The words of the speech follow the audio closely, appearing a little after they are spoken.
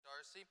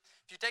mercy.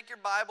 If you take your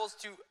Bibles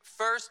to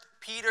 1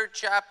 Peter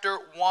chapter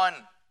 1.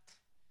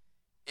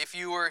 If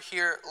you were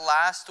here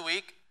last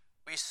week,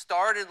 we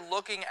started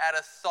looking at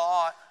a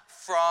thought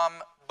from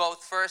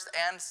both 1st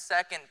and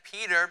 2nd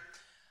Peter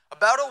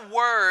about a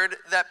word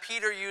that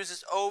Peter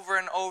uses over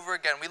and over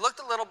again. We looked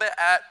a little bit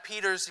at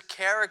Peter's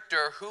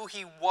character, who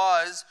he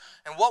was,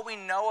 and what we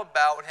know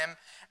about him.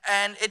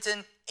 And it's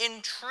an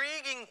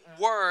intriguing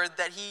word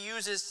that he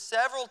uses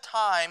several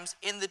times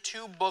in the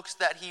two books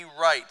that he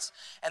writes.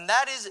 And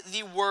that is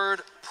the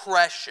word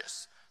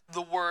precious.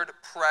 The word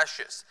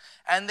precious.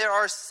 And there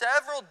are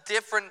several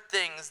different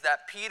things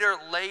that Peter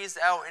lays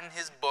out in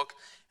his book,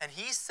 and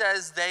he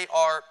says they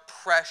are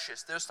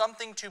precious. There's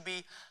something to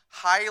be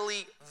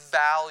highly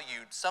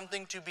valued,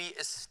 something to be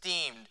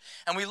esteemed.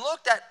 And we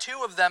looked at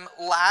two of them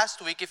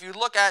last week. If you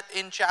look at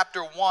in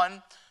chapter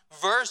 1,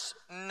 verse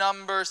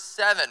number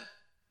 7,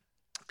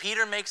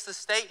 Peter makes the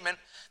statement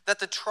that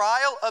the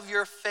trial of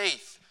your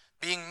faith,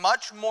 being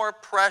much more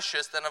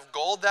precious than of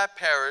gold that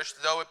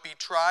perished, though it be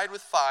tried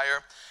with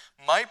fire,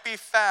 might be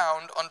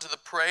found unto the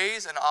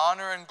praise and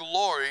honor and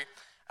glory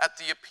at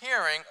the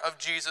appearing of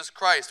Jesus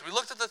Christ. We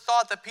looked at the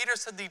thought that Peter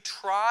said the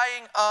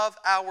trying of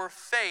our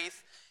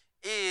faith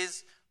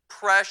is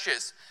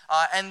precious.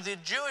 And the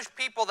Jewish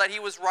people that he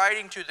was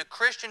writing to, the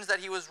Christians that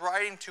he was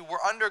writing to, were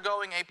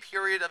undergoing a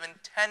period of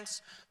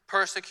intense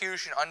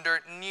persecution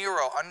under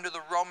Nero, under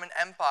the Roman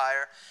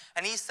Empire.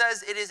 And he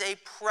says it is a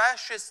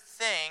precious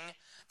thing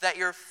that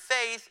your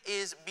faith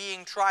is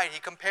being tried. He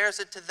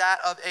compares it to that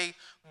of a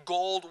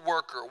gold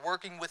worker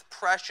working with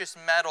precious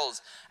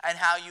metals, and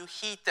how you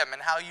heat them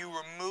and how you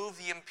remove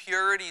the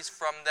impurities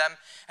from them.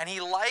 And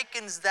he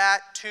likens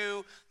that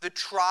to the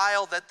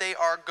trial that they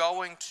are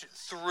going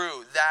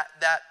through,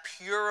 that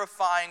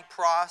purifying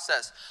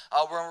process.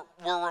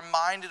 We're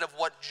reminded of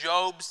what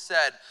Job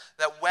said,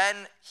 that when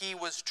he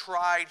was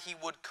tried, he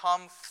would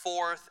come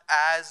forth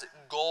as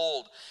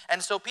gold.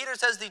 And so Peter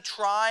says the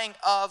trying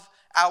of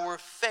our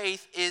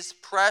faith is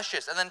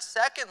precious. And then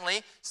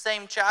secondly,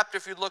 same chapter,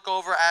 if you look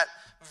over at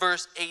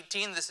verse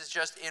 18, this is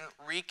just in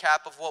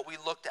recap of what we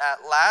looked at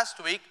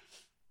last week.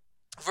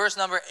 Verse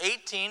number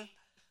 18,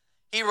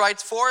 he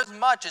writes, "For as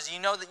much as ye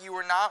know that you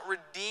were not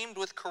redeemed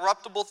with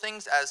corruptible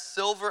things as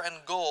silver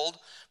and gold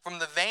from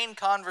the vain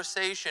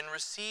conversation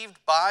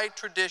received by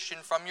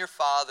tradition from your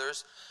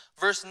fathers."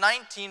 Verse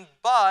 19,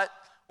 "But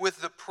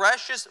with the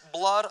precious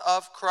blood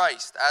of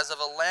Christ, as of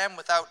a lamb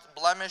without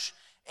blemish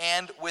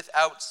and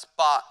without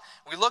spot."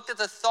 We looked at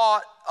the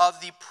thought of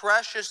the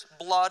precious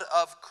blood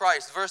of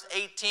Christ. Verse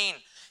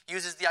 18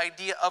 uses the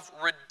idea of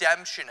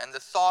redemption and the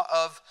thought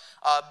of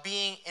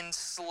being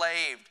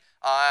enslaved.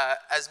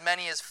 As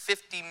many as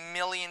 50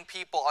 million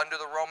people under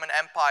the Roman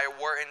Empire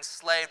were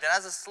enslaved. And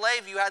as a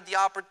slave, you had the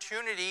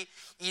opportunity,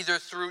 either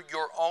through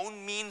your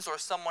own means or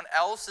someone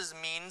else's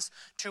means,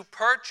 to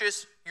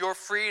purchase your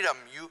freedom.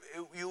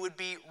 You would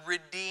be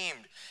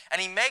redeemed.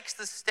 And he makes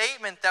the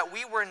statement that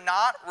we were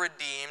not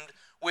redeemed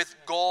with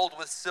gold,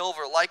 with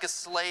silver, like a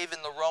slave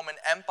in the Roman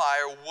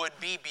Empire would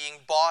be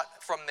being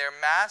bought from their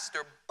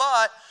master,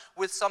 but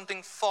with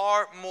something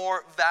far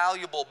more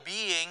valuable,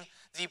 being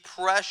the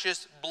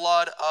precious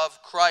blood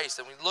of Christ.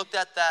 And we looked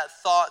at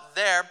that thought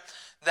there,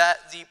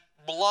 that the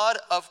blood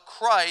of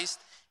Christ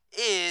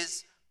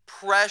is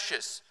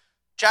precious.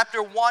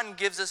 Chapter 1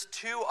 gives us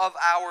two of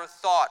our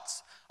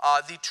thoughts.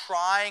 The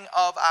trying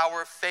of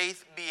our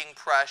faith being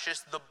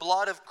precious, the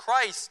blood of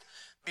Christ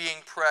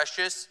being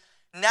precious.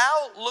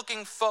 Now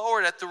looking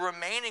forward at the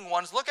remaining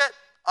ones, look at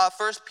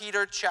 1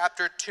 Peter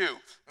chapter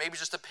 2, maybe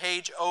just a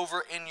page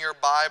over in your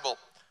Bible.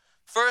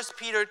 1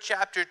 Peter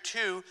chapter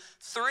 2,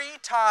 3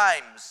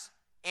 times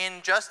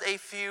in just a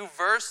few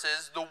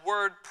verses, the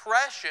word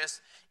precious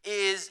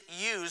is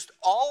used,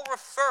 all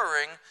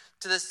referring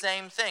to the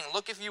same thing.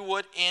 Look, if you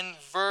would, in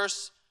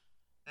let's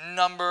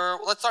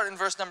start in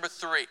verse number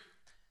 3. It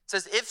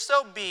says, "If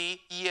so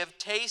be ye have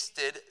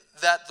tasted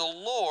that the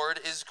Lord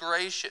is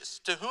gracious,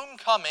 to whom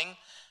coming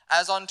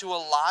as unto a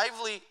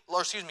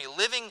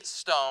living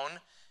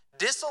stone,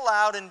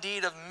 disallowed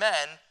indeed of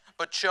men,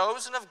 but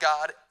chosen of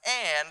God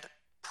and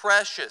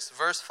precious."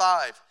 Verse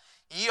 5,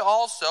 "Ye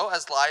also,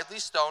 as lively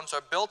stones,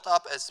 are built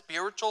up as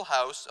spiritual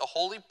house, a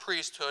holy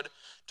priesthood,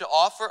 to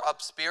offer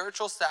up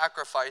spiritual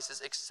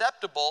sacrifices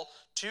acceptable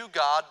to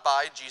God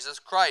by Jesus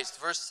Christ."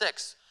 Verse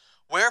 6,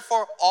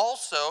 "Wherefore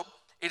also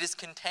it is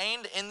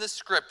contained in the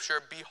scripture,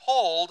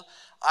 Behold,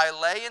 I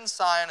lay in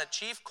Zion a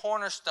chief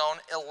cornerstone,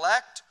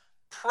 elect,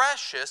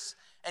 precious,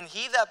 and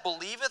he that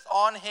believeth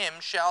on him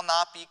shall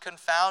not be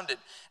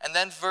confounded." And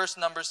then verse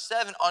number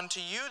 7, "Unto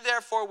you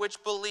therefore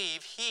which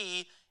believe,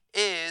 he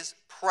is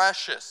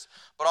precious.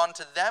 But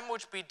unto them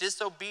which be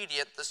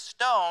disobedient, the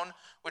stone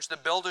which the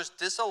builders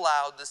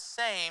disallowed, the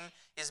same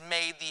is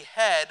made the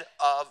head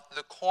of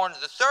the corner."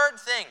 The third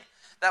thing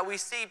that we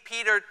see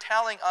Peter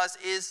telling us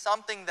is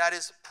something that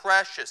is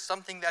precious,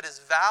 something that is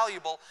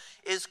valuable,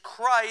 is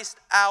Christ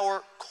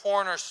our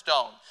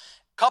cornerstone.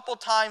 Couple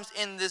times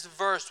in this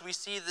verse, we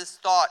see this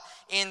thought.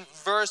 In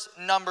verse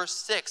number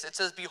 6, it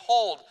says,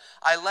 "Behold,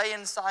 I lay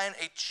in Zion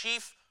a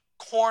chief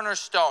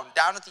cornerstone.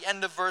 Down at the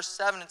end of verse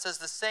 7, it says,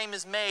 the same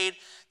is made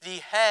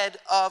the head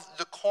of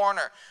the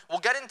corner. We'll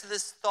get into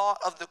this thought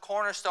of the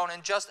cornerstone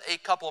in just a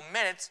couple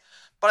minutes,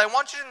 but I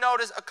want you to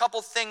notice a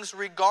couple things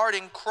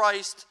regarding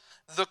Christ,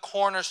 the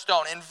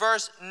cornerstone. In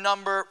verse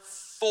number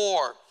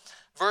 4,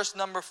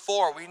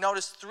 we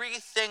notice three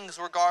things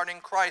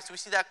regarding Christ. We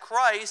see that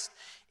Christ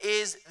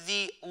is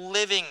the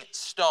living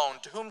stone,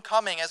 to whom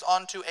coming as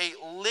unto a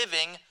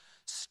living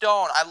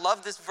stone. I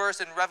love this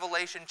verse in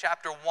Revelation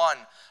chapter 1.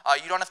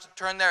 You don't have to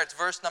turn there. It's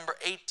verse number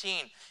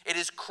 18. It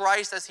is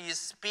Christ as he is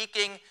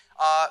speaking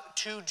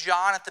to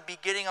John at the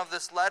beginning of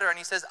this letter. And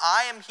he says,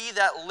 I am he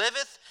that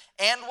liveth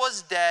and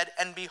was dead,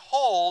 and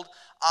behold,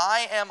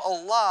 I am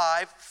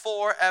alive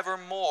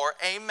forevermore.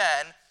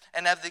 Amen.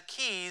 And have the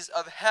keys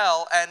of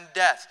hell and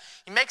death.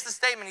 He makes the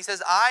statement. He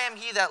says, I am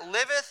he that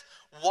liveth,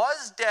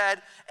 was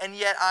dead, and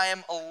yet I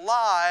am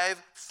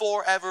alive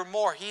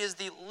forevermore. He is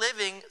the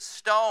living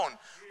stone.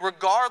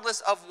 Regardless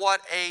of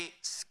what a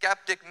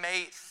skeptic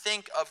may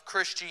think of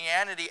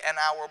Christianity and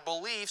our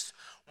beliefs,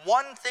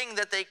 one thing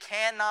that they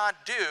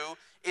cannot do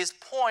is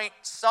point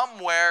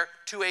somewhere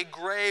to a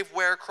grave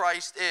where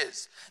Christ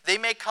is. They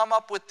may come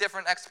up with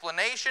different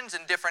explanations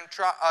and different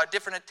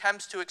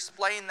attempts to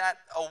explain that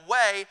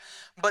away,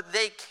 but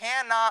they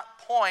cannot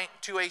point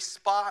to a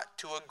spot,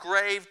 to a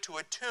grave, to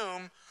a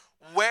tomb,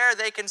 where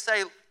they can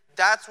say,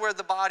 that's where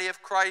the body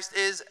of Christ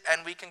is,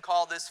 and we can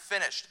call this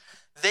finished.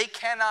 They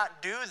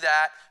cannot do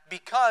that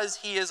because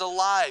he is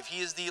alive.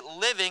 He is the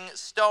living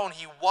stone.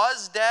 He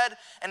was dead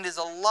and is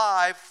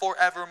alive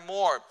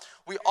forevermore.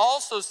 We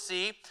also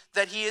see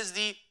that he is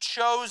the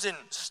chosen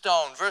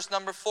stone. Verse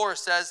number 4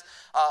 says,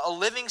 a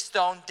living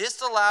stone,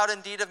 disallowed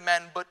indeed of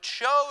men, but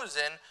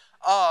chosen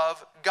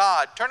of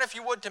God. Turn, if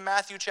you would, to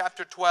Matthew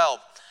chapter 12.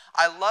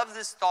 I love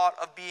this thought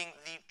of being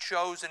the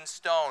chosen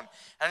stone.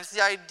 And it's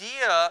the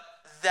idea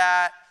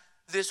that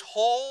this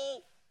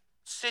whole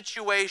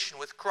situation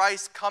with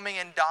Christ coming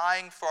and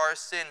dying for our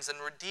sins and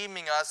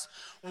redeeming us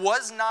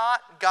was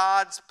not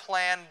God's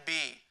plan B.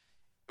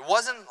 It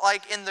wasn't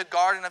like in the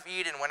Garden of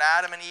Eden when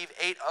Adam and Eve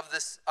ate of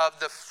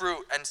the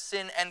fruit and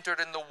sin entered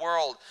in the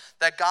world,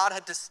 that God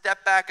had to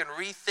step back and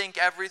rethink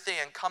everything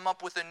and come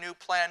up with a new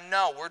plan.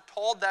 No, we're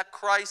told that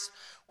Christ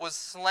was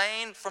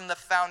slain from the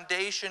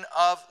foundation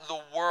of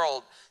the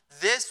world.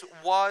 This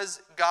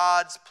was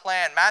God's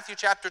plan. Matthew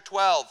chapter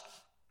 12,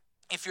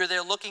 if you're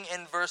there looking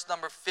in verse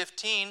number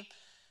 15, it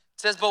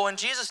says, but when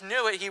Jesus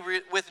knew it, he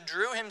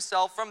withdrew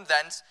himself from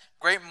thence.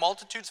 Great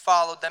multitudes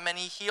followed them, and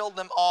he healed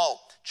them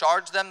all,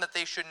 charged them that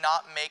they should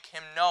not make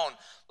him known.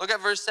 Look at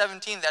verse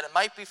 17, that it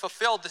might be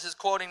fulfilled. This is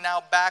quoting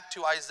now back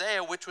to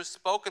Isaiah, which was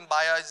spoken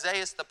by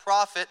Isaiah the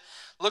prophet.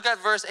 Look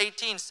at verse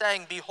 18,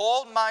 saying,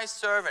 behold my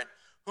servant,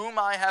 whom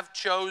I have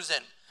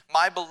chosen,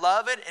 my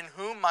beloved, in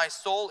whom my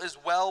soul is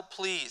well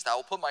pleased. I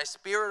will put my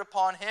spirit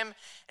upon him,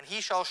 and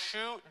he shall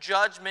shew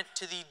judgment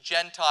to the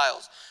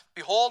Gentiles.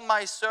 Behold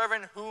my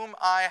servant whom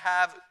I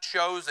have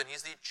chosen.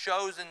 He's the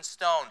chosen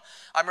stone.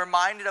 I'm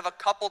reminded of a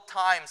couple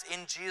times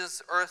in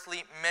Jesus'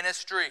 earthly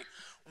ministry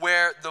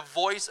where the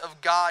voice of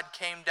God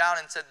came down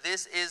and said,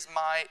 this is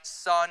my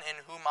son in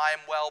whom I am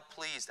well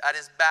pleased. At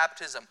his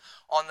baptism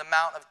on the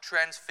Mount of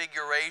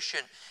Transfiguration,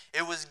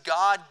 it was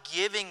God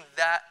giving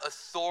that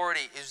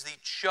authority. It was the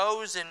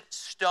chosen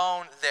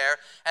stone there.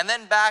 And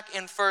then back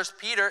in 1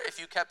 Peter, if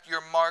you kept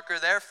your marker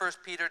there, 1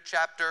 Peter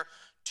chapter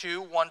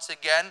 2, once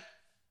again,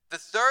 the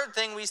third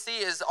thing we see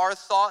is our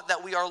thought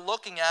that we are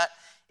looking at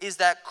is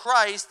that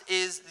Christ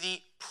is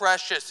the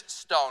precious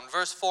stone.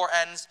 Verse 4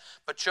 ends,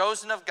 but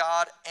chosen of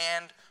God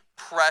and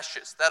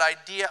precious. That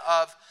idea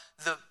of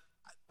the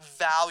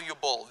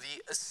valuable,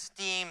 the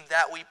esteem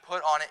that we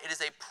put on it. It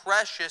is a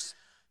precious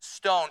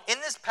stone. In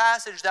this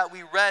passage that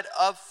we read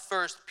of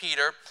 1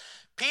 Peter,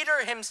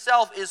 Peter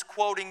himself is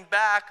quoting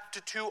back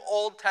to two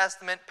Old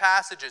Testament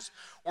passages.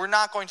 We're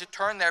not going to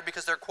turn there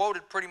because they're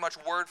quoted pretty much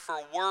word for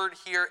word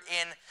here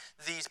in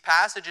these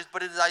passages,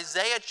 but it is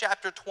Isaiah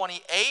chapter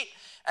 28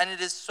 and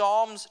it is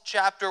Psalms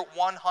chapter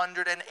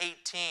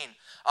 118.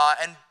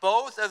 And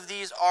both of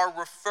these are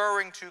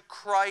referring to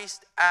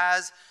Christ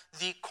as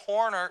the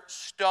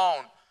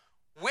cornerstone.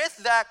 With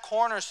that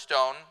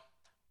cornerstone,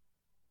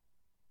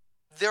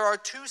 there are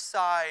two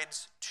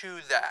sides to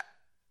that.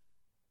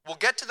 We'll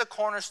get to the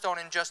cornerstone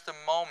in just a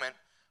moment,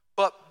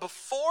 but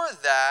before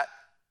that,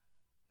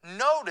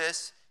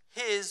 notice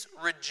his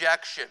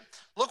rejection.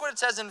 Look what it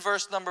says in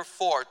verse number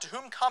 4. To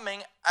whom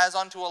coming as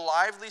unto a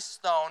lively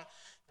stone,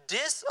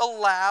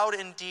 disallowed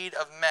indeed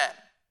of men,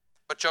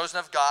 but chosen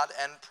of God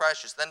and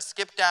precious. Then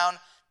skip down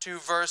to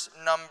verse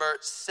number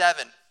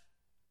 7.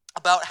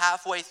 About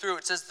halfway through,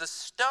 it says, the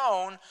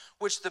stone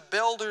which the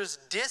builders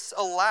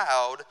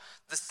disallowed,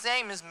 the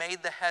same is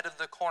made the head of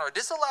the corner.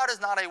 Disallowed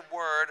is not a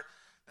word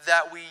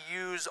that we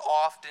use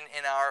often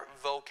in our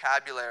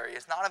vocabulary.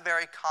 It's not a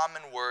very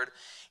common word.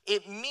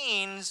 It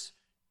means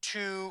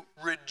to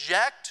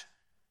reject,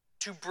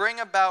 to bring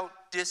about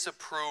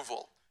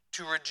disapproval.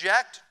 To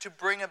reject, to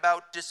bring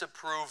about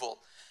disapproval.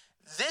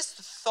 This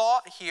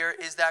thought here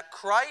is that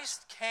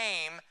Christ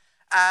came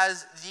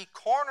as the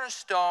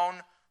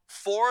cornerstone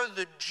for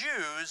the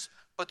Jews,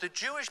 but the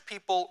Jewish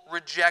people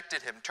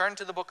rejected him. Turn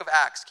to the book of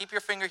Acts. Keep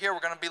your finger here. We're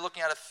going to be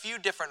looking at a few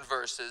different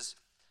verses.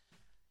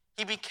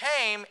 He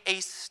became a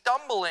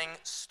stumbling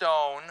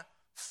stone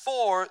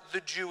for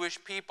the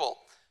Jewish people.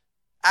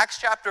 Acts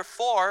chapter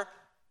 4,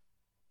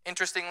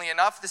 interestingly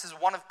enough, this is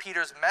one of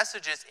Peter's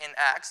messages in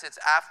Acts. It's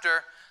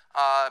after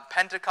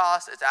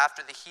Pentecost. It's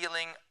after the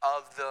healing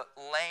of the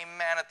lame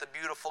man at the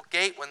beautiful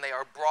gate, when they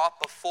are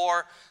brought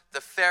before the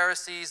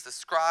Pharisees, the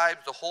scribes,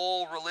 the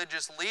whole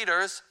religious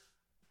leaders.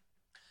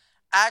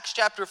 Acts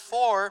chapter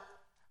 4,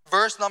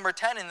 verse number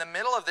 10, in the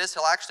middle of this,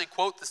 he'll actually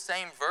quote the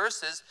same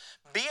verses.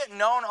 Be it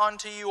known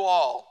unto you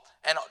all,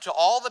 and to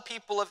all the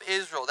people of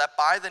Israel, that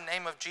by the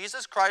name of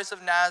Jesus Christ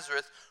of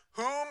Nazareth,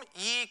 whom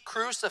ye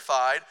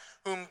crucified,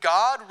 whom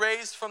God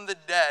raised from the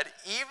dead,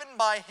 even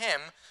by him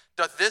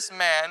doth this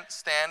man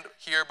stand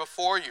here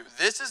before you.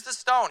 This is the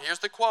stone, here's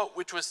the quote,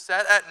 which was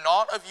set at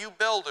naught of you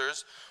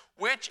builders,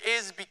 which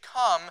is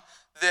become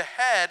the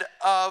head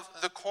of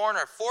the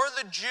corner. For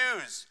the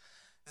Jews,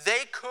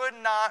 they could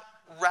not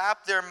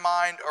wrap their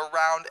mind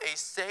around a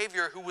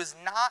Savior who was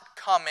not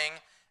coming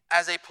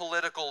as a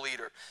political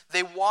leader.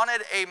 They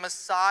wanted a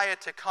Messiah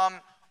to come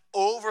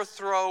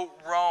overthrow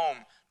Rome,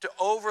 to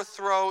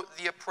overthrow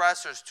the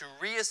oppressors, to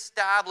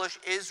reestablish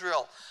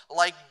Israel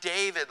like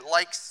David,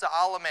 like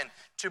Solomon,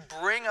 to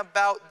bring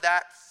about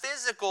that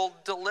physical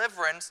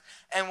deliverance.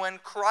 And when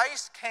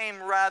Christ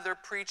came rather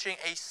preaching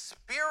a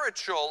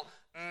spiritual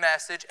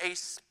message, a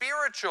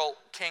spiritual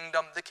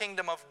kingdom, the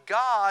kingdom of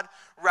God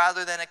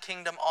rather than a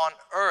kingdom on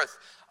earth,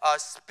 a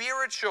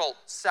spiritual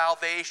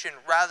salvation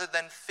rather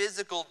than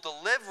physical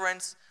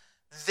deliverance,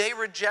 they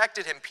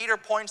rejected him. Peter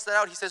points that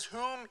out. He says,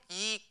 whom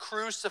ye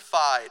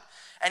crucified.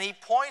 And he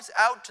points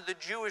out to the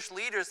Jewish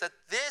leaders that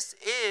this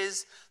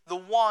is the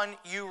one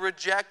you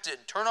rejected.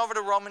 Turn over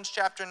to Romans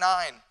chapter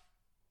 9,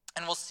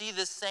 and we'll see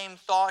this same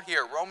thought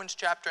here. Romans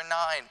chapter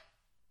 9.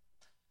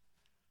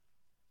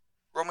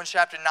 Romans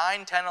chapter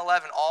 9, 10,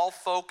 11, all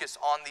focus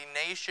on the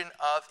nation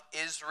of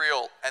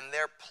Israel and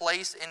their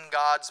place in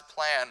God's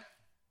plan.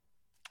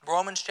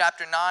 Romans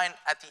chapter 9,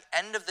 at the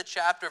end of the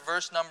chapter,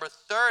 verse number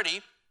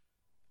 30,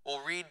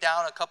 we'll read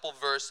down a couple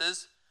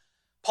verses.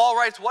 Paul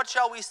writes, what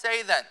shall we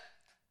say then?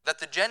 That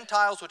the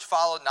Gentiles which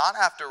followed not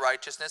after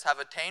righteousness have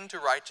attained to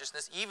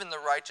righteousness, even the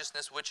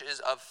righteousness which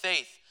is of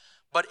faith.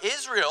 But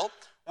Israel,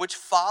 which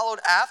followed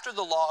after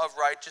the law of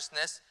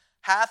righteousness,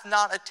 hath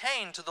not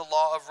attained to the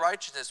law of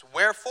righteousness.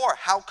 Wherefore?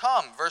 How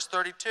come? Verse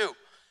 32.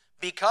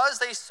 Because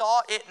they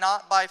saw it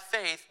not by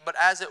faith, but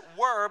as it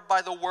were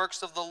by the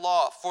works of the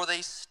law. For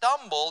they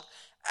stumbled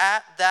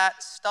at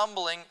that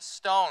stumbling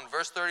stone.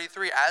 Verse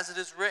 33. As it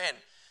is written,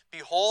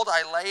 behold,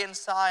 I lay in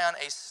Sion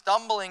a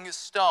stumbling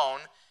stone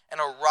and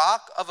a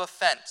rock of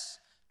offense.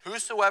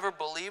 Whosoever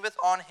believeth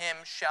on him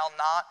shall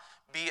not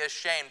be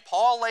ashamed.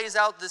 Paul lays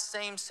out the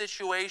same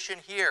situation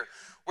here,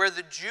 where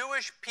the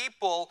Jewish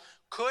people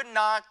could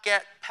not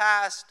get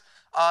past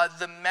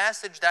the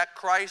message that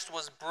Christ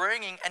was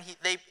bringing,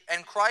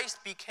 and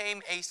Christ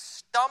became a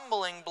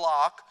stumbling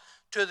block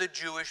to the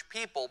Jewish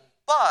people.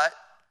 But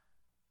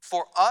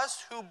for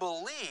us who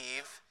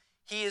believe,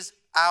 he is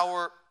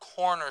our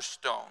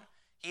cornerstone.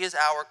 He is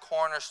our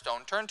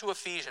cornerstone. Turn to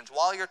Ephesians.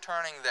 While you're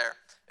turning there,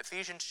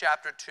 Ephesians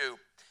chapter 2.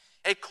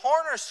 A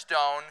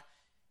cornerstone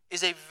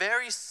is a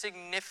very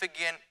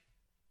significant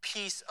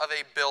piece of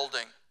a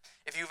building.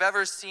 If you've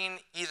ever seen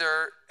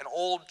either an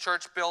old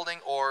church building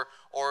or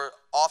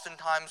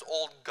oftentimes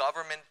old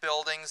government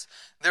buildings,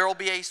 there will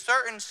be a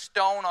certain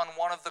stone on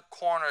one of the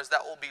corners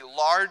that will be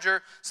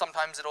larger.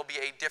 Sometimes it'll be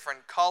a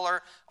different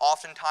color.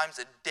 Oftentimes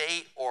a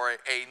date or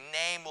a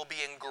name will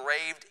be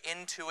engraved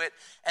into it.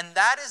 And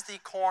that is the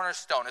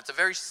cornerstone. It's a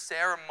very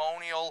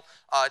ceremonial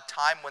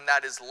time when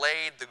that is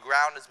laid. The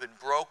ground has been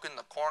broken.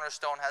 The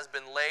cornerstone has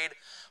been laid.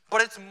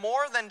 But it's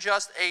more than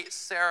just a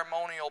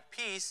ceremonial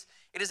piece.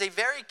 It is a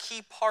very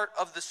key part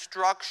of the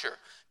structure,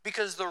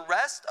 because the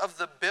rest of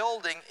the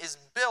building is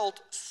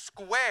built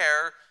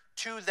square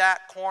to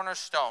that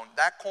cornerstone.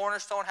 That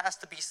cornerstone has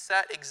to be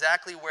set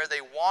exactly where they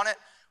want it,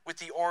 with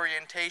the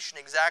orientation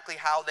exactly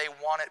how they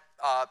want it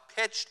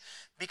pitched,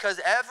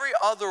 because every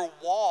other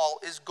wall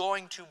is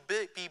going to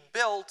be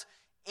built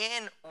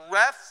in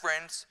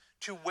reference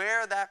to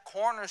where that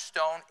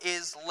cornerstone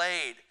is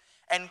laid.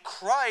 And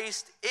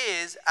Christ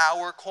is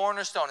our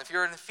cornerstone. If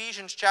you're in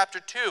Ephesians chapter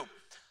 2,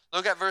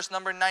 look at verse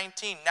number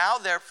 19. Now,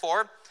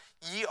 therefore,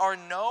 ye are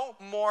no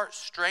more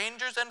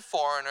strangers and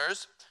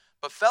foreigners,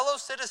 but fellow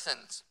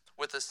citizens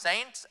with the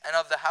saints and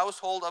of the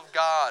household of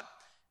God,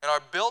 and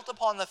are built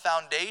upon the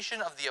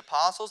foundation of the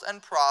apostles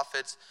and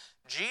prophets,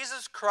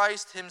 Jesus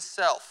Christ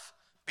himself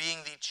being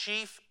the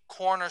chief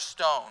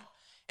cornerstone,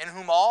 in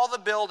whom all the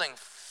building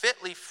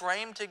fitly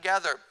framed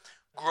together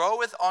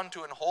groweth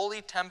unto an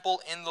holy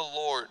temple in the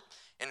Lord,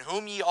 in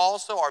whom ye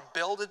also are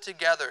builded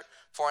together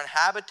for an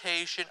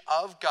habitation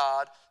of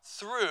God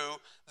through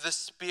the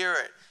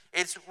Spirit.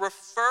 It's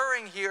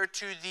referring here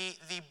to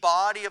the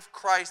body of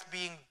Christ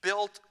being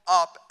built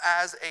up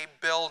as a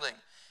building.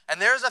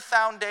 And there's a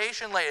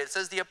foundation laid. It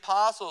says the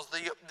apostles,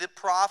 the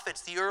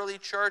prophets, the early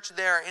church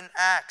there in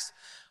Acts.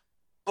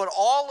 But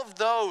all of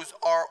those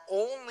are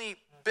only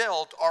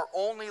built, are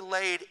only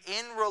laid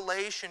in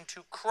relation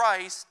to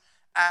Christ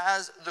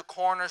as the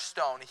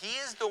cornerstone. He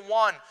is the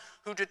one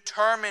who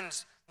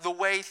determines the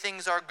way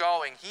things are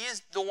going. He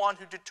is the one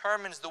who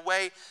determines the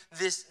way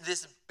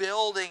this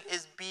building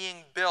is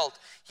being built.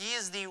 He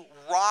is the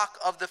rock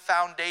of the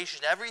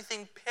foundation.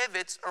 Everything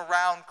pivots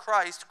around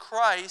Christ.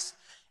 Christ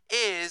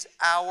is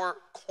our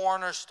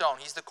cornerstone.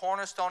 He's the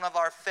cornerstone of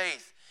our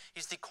faith.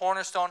 He's the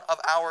cornerstone of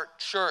our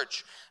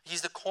church.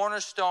 He's the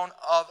cornerstone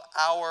of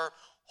our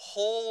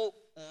whole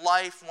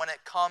life when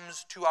it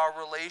comes to our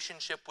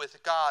relationship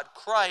with God.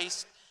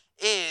 Christ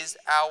is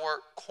our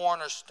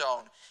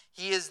cornerstone.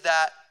 He is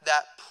that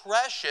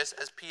precious,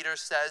 as Peter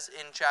says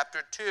in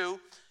chapter 2,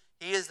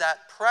 he is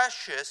that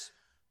precious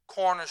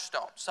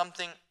cornerstone,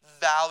 something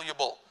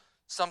valuable,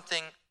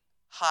 something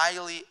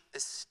highly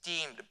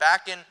esteemed.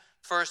 Back in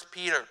 2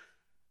 Peter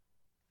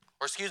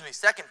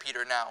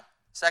now.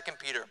 2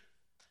 Peter.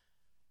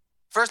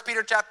 1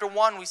 Peter chapter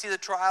 1, we see the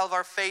trial of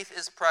our faith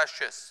is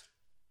precious.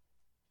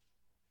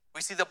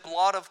 We see the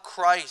blood of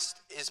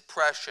Christ is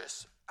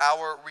precious,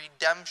 our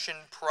redemption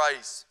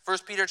price. 1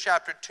 Peter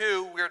chapter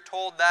 2, we are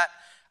told that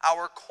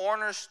our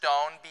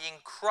cornerstone,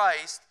 being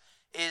Christ,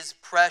 is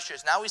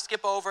precious. Now we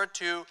skip over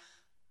to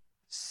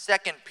 2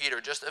 Peter,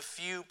 just a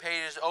few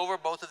pages over.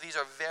 Both of these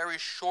are very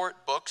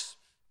short books.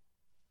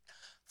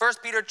 1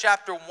 Peter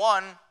chapter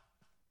 1,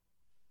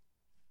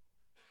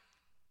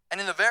 and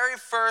in the very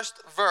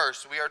first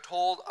verse, we are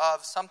told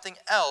of something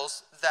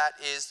else that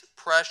is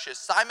precious.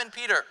 Simon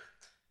Peter,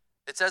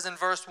 it says in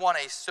verse 1,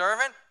 a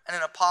servant and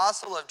an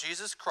apostle of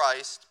Jesus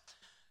Christ,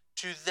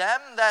 to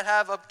them that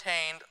have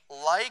obtained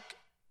like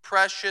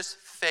precious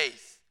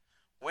faith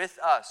with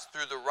us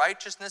through the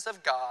righteousness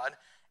of God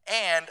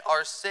and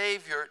our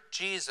Savior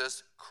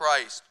Jesus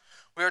Christ.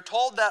 We are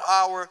told that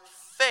our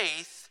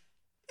faith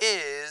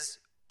is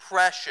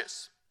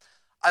precious.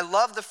 I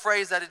love the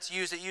phrase that it's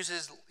used.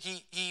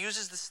 He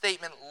uses the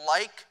statement,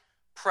 like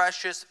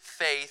precious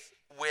faith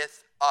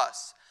with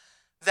us.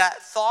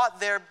 That thought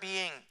there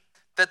being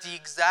that the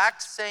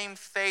exact same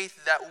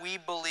faith that we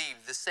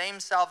believe, the same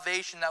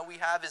salvation that we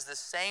have is the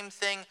same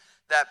thing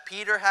that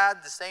Peter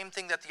had, the same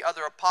thing that the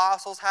other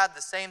apostles had,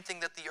 the same thing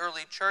that the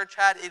early church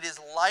had. It is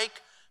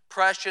like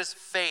precious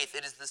faith.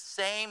 It is the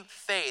same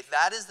faith.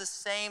 That is the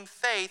same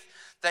faith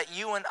that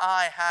you and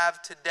I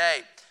have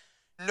today.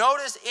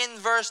 Notice in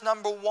verse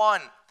number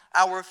 1,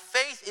 our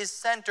faith is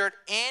centered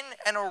in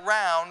and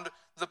around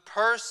the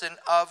person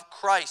of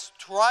Christ.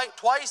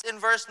 Twice in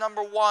verse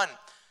number 1,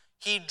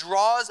 he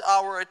draws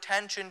our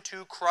attention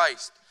to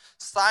Christ.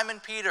 Simon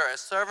Peter, a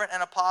servant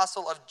and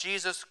apostle of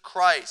Jesus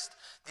Christ.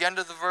 The end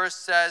of the verse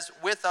says,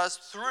 with us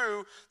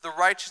through the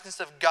righteousness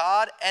of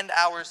God and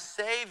our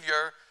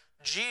Savior,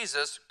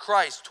 Jesus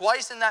Christ.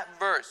 Twice in that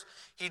verse,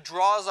 he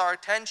draws our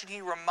attention.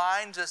 He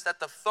reminds us that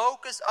the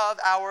focus of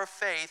our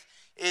faith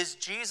is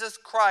Jesus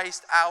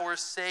Christ, our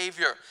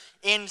Savior.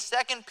 In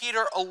 2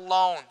 Peter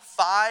alone,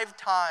 5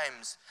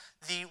 times,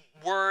 the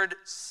word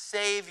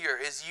Savior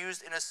is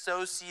used in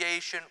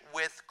association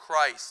with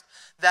Christ.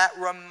 That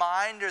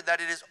reminder that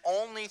it is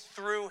only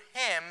through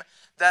Him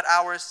that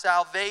our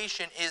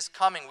salvation is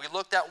coming. We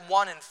looked at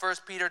one in 1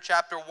 Peter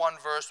chapter 1,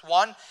 verse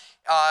 1.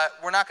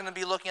 We're not going to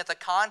be looking at the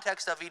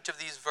context of each of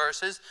these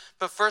verses,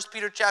 but 1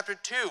 Peter chapter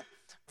 2,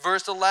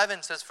 verse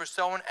 11 says, for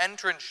so an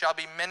entrance shall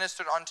be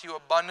ministered unto you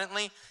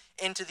abundantly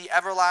into the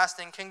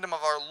everlasting kingdom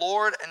of our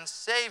Lord and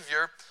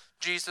Savior,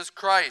 Jesus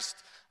Christ.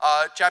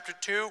 Chapter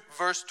 2,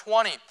 verse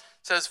 20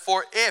 says,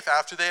 for if,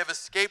 after they have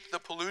escaped the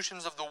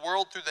pollutions of the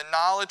world through the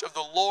knowledge of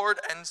the Lord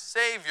and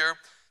Savior,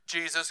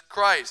 Jesus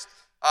Christ.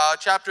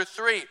 Chapter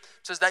 3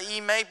 says that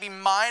ye may be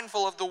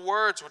mindful of the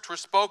words which were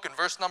spoken,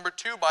 verse number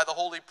 2, by the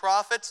holy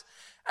prophets,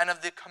 and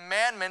of the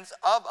commandments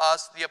of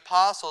us, the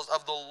apostles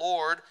of the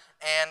Lord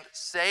and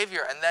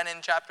Savior. And then in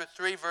chapter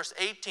 3, verse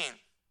 18,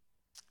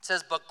 it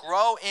says, but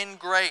grow in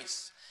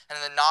grace and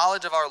in the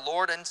knowledge of our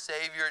Lord and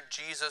Savior,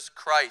 Jesus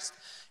Christ.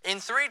 In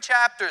 3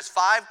 chapters,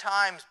 5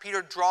 times,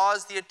 Peter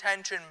draws the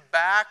attention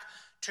back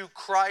to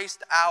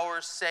Christ,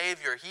 our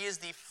Savior. He is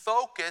the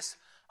focus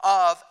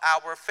of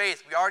our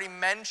faith. We already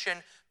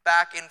mentioned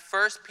back in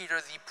 1 Peter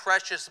the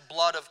precious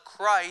blood of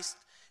Christ.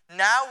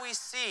 Now we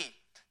see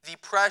the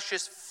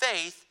precious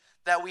faith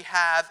that we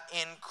have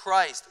in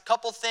Christ. A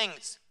couple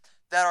things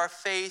that our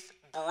faith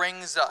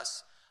brings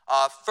us.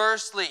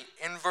 Firstly,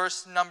 in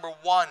verse number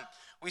 1,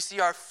 we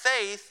see our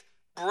faith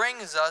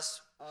brings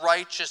us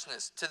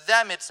righteousness. To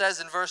them, it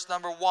says in verse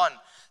number 1,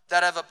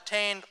 that have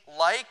obtained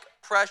like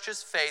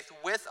precious faith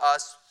with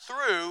us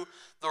through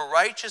the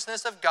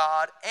righteousness of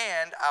God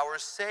and our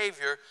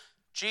Savior,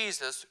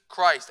 Jesus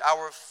Christ.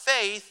 Our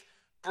faith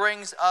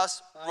brings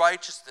us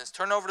righteousness.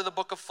 Turn over to the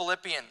book of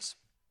Philippians.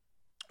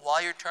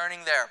 While you're turning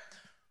there,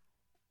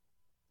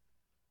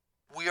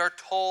 we are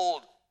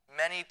told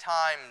many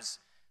times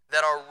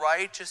that our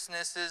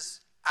righteousnesses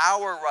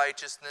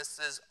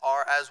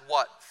are as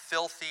what?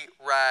 Filthy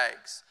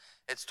rags.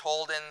 It's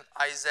told in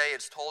Isaiah.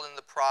 It's told in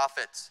the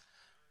prophets.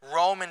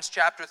 Romans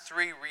chapter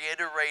 3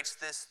 reiterates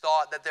this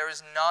thought that there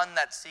is none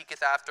that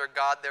seeketh after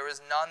God. There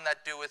is none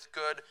that doeth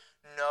good.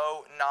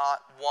 No, not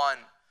one.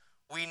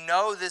 We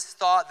know this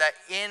thought that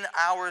in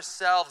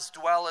ourselves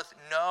dwelleth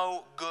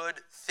no good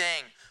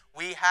thing.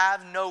 We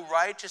have no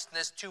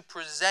righteousness to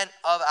present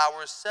of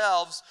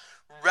ourselves.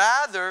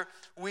 Rather,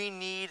 we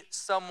need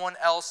someone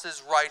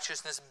else's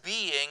righteousness,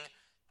 being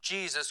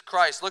Jesus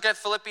Christ. Look at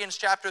Philippians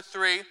chapter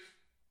 3,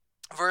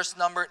 verse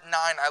number 9.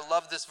 I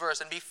love this verse.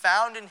 And be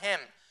found in him,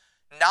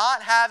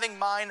 not having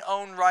mine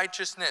own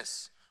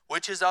righteousness,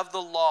 which is of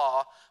the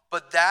law,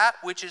 but that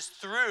which is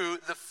through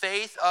the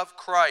faith of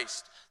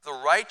Christ, the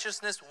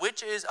righteousness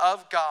which is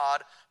of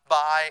God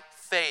by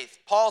faith.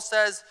 Paul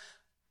says,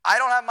 I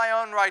don't have my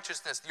own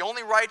righteousness. The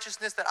only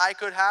righteousness that I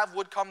could have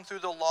would come through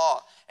the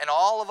law. And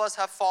all of us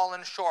have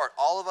fallen short.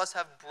 All of us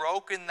have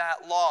broken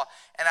that law.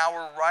 And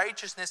our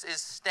righteousness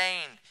is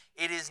stained.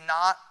 It is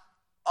not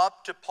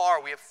up to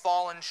par. We have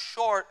fallen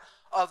short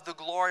of the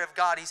glory of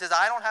God. He says,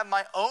 I don't have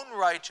my own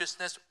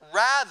righteousness.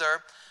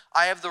 Rather,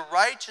 I have the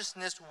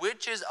righteousness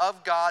which is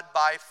of God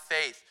by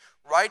faith.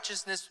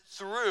 Righteousness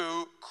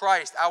through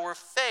Christ. Our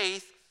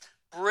faith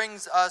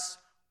brings us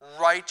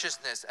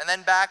righteousness. And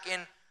then back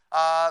in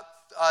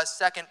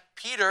 2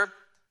 Peter,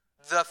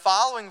 the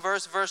following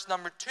verse, verse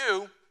number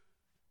 2,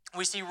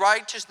 we see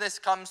righteousness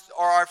comes,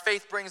 or our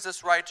faith brings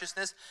us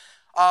righteousness.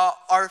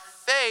 Our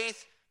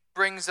faith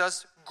brings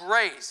us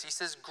grace. He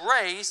says,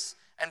 grace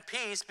and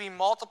peace be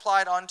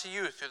multiplied unto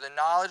you through the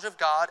knowledge of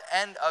God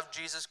and of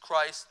Jesus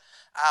Christ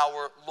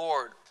our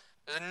Lord.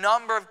 There's a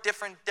number of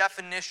different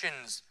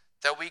definitions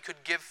that we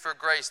could give for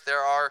grace.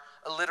 There are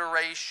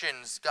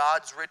alliterations,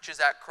 God's riches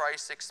at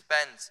Christ's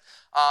expense.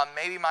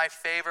 Maybe my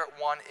favorite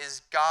one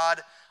is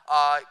God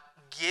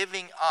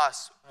giving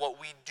us what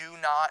we do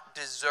not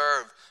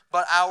deserve.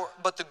 But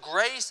the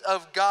grace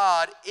of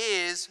God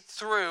is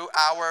through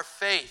our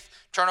faith.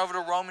 Turn over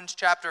to Romans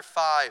chapter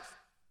 5.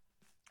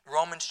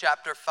 Romans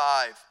chapter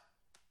 5.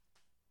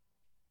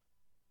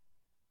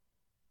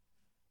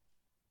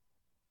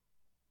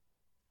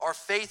 Our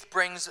faith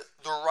brings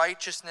the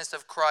righteousness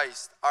of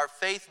Christ. Our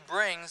faith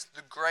brings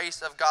the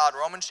grace of God.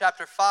 Romans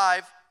chapter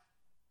 5,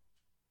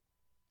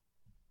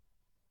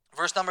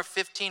 verse number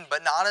 15.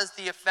 But not as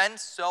the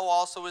offense, so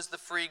also is the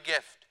free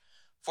gift.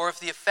 For if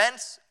through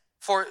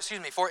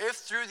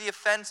the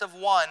offense of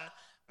one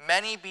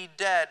many be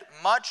dead,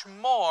 much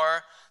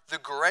more the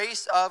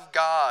grace of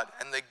God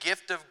and the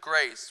gift of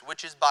grace,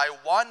 which is by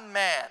one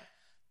man,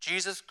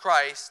 Jesus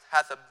Christ,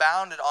 hath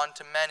abounded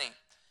unto many.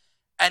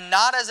 And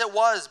not as it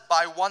was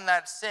by one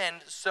that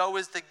sinned, so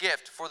is the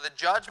gift. For the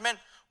judgment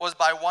was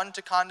by one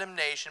to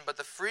condemnation, but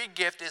the free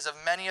gift is of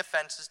many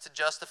offenses to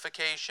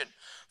justification.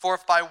 For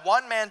if by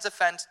one man's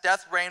offense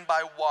death reigned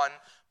by one,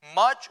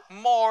 much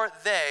more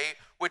they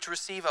which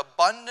receive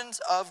abundance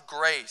of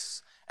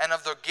grace and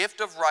of the gift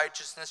of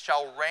righteousness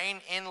shall reign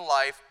in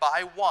life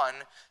by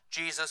one,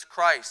 Jesus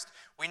Christ.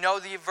 We know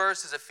the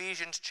verses,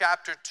 Ephesians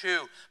chapter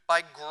 2.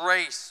 By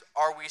grace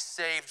are we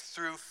saved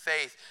through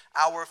faith.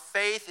 Our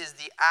faith is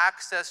the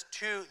access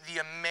to the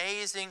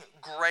amazing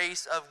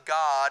grace of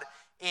God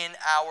in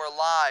our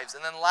lives.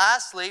 And then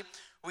lastly,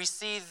 we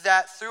see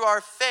that through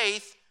our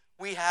faith,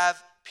 we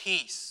have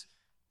peace.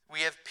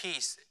 We have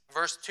peace.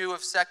 Verse 2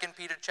 of 2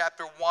 Peter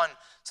chapter 1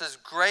 says,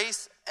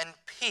 grace and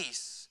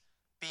peace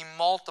be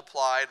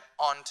multiplied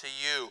unto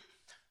you.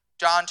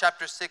 John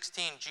chapter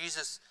 16,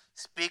 Jesus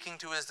speaking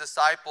to his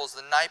disciples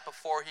the night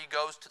before he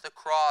goes to the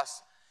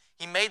cross,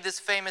 he made this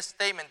famous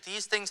statement,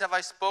 these things have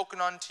I spoken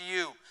unto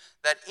you,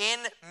 that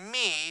in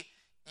me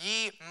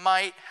ye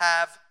might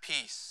have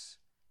peace.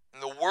 In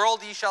the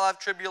world ye shall have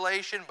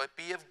tribulation, but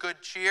be of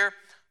good cheer,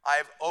 I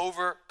have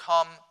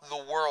overcome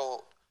the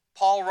world.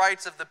 Paul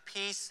writes of the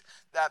peace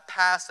that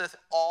passeth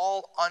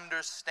all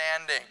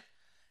understanding.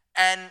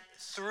 And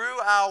through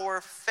our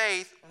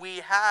faith, we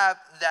have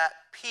that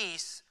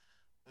peace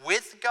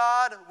with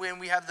God when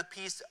we have the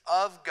peace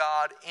of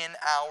God in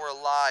our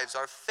lives.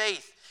 Our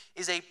faith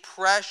is a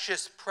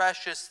precious,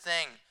 precious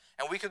thing.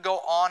 And we could go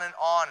on and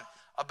on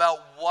about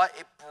what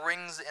it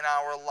brings in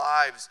our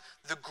lives.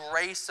 The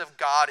grace of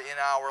God in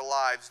our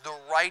lives. The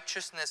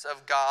righteousness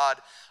of God.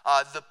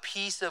 The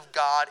peace of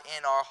God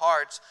in our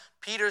hearts.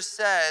 Peter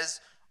says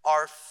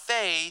our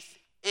faith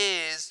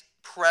is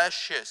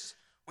precious.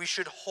 We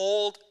should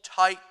hold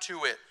tight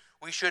to it.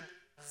 We should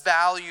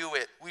value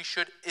it. We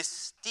should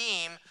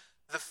esteem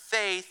the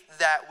faith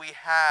that we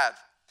have.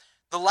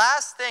 The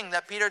last thing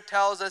that Peter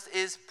tells us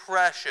is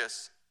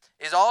precious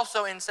is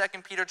also in 2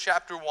 Peter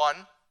chapter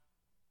 1,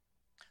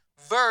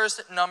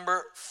 verse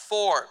number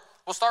 4.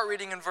 We'll start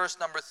reading in verse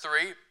number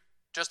 3,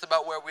 just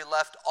about where we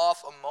left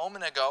off a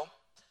moment ago.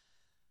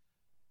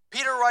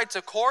 Peter writes,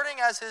 according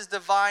as his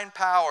divine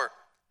power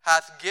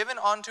hath given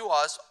unto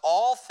us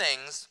all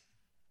things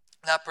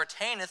that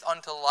pertaineth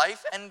unto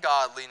life and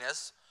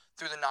godliness,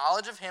 through the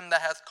knowledge of him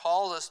that hath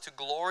called us to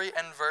glory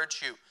and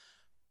virtue.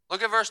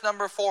 Look at verse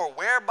number 4.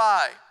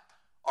 Whereby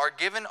are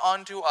given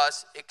unto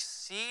us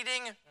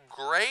exceeding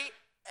great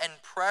and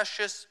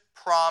precious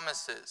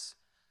promises,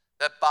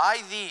 that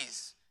by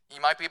these ye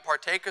might be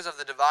partakers of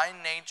the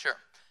divine nature,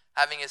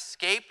 having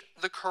escaped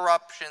the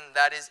corruption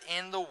that is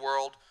in the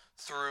world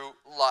through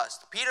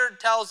lust. Peter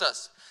tells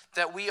us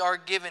that we are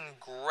given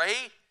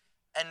great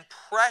and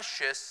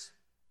precious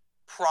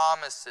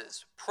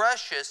promises.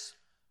 Precious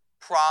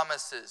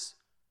promises.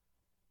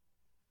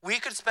 We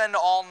could spend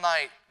all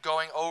night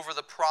going over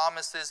the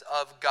promises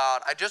of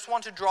God. I just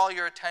want to draw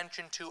your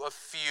attention to a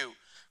few.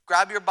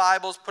 Grab your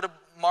Bibles, put a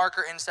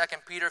marker in 2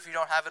 Peter if you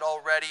don't have it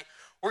already.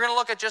 We're going to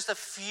look at just a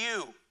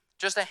few,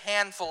 just a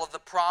handful of the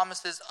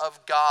promises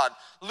of God.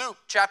 Luke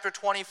chapter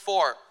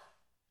 24.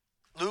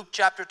 Luke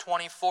chapter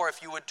 24,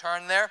 if you would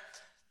turn there.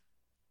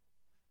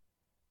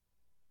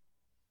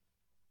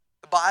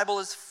 The Bible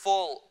is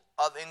full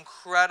of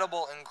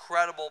incredible,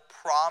 incredible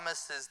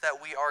promises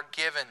that we are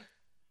given.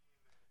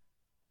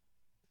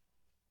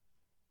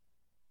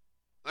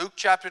 Luke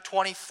chapter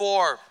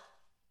 24.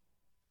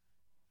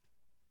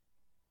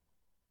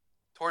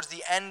 Towards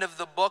the end of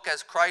the book,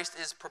 as Christ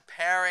is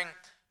preparing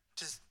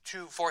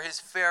for his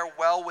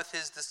farewell with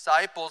his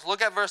disciples,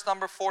 look at verse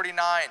number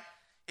 49.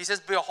 He says,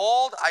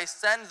 "Behold, I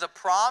send the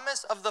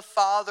promise of the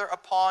Father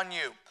upon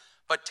you,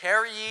 but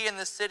tarry ye in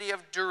the city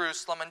of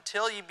Jerusalem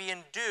until ye be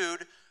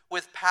endued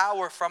with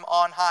power from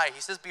on high." He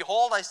says,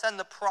 "Behold, I send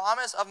the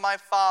promise of my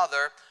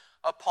Father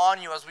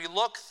upon you." As we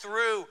look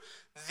through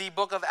the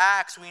book of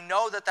Acts, we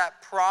know that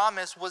that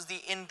promise was the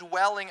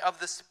indwelling of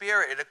the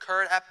Spirit. It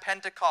occurred at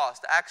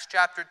Pentecost, Acts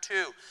chapter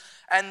 2.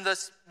 And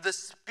the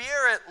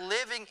Spirit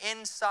living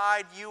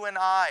inside you and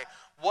I,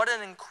 what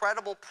an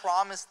incredible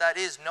promise that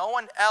is. No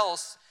one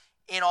else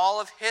in all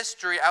of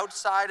history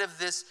outside of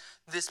this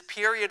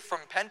period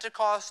from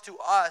Pentecost to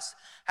us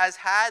has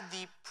had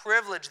the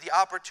privilege, the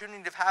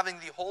opportunity of having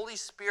the Holy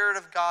Spirit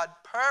of God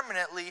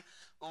permanently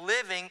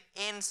living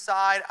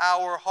inside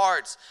our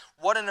hearts.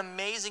 What an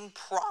amazing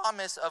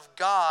promise of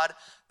God,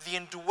 the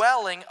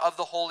indwelling of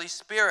the Holy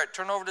Spirit.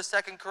 Turn over to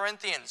 2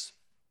 Corinthians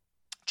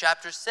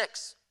chapter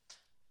 6.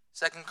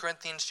 2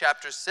 Corinthians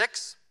chapter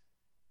 6.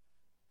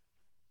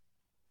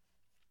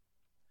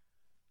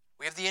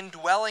 We have the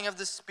indwelling of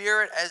the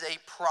Spirit as a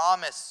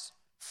promise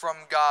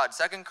from God.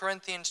 2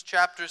 Corinthians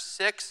chapter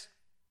 6.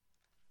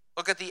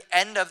 Look at the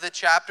end of the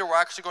chapter. We're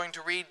actually going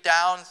to read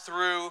down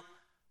through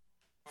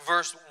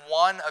verse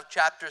 1 of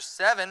chapter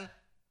 7,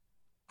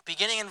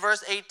 beginning in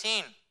verse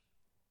 18.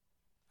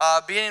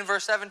 Beginning in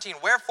verse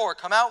 17. "Wherefore,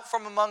 come out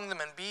from among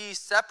them, and be ye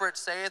separate,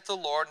 saith the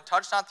Lord, and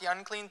touch not the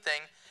unclean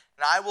thing,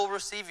 and I will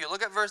receive you."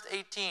 Look at verse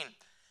 18.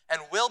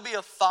 "And will be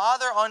a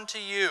father unto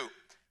you,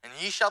 and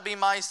ye shall be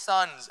my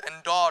sons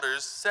and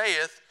daughters,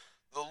 saith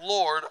the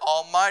Lord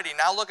Almighty."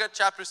 Now look at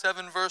chapter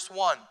 7, verse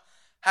 1.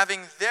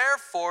 "Having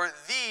therefore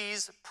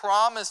these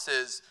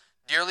promises,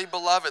 dearly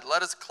beloved,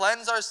 let us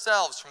cleanse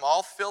ourselves from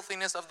all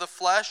filthiness of the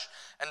flesh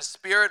and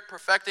spirit,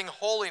 perfecting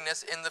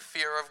holiness in the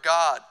fear of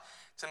God."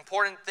 It's an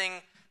important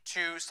thing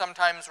to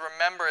sometimes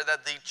remember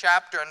that the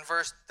chapter and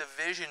verse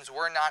divisions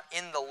were not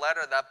in the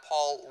letter that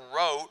Paul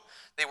wrote.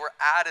 They were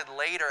added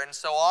later. And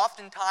so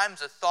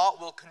oftentimes a thought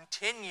will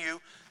continue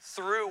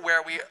through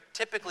where we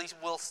typically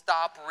will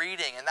stop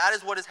reading. And that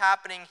is what is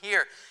happening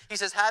here. He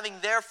says, "Having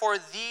therefore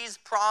these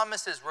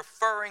promises,"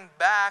 referring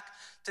back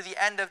to the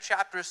end of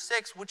chapter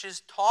 6, which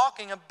is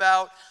talking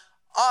about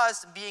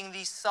us being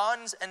the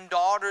sons and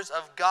daughters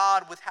of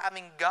God, with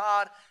having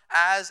God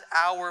as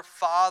our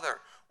Father.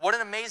 What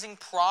an amazing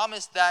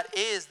promise that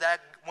is,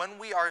 that when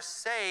we are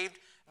saved,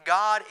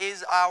 God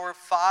is our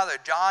Father.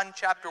 John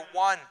chapter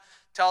 1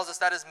 tells us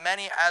that as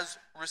many as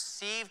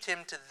received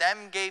him, to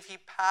them gave he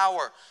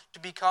power to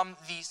become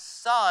the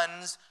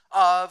sons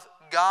of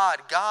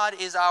God. God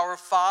is our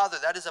Father.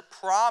 That is a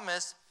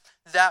promise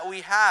that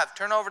we have.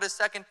 Turn over to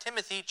 2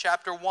 Timothy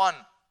chapter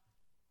 1.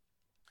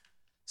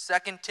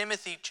 2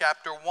 Timothy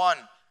chapter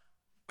 1.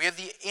 We have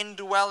the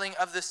indwelling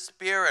of the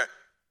Spirit.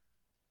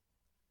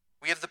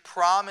 We have the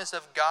promise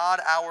of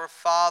God our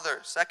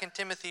Father. 2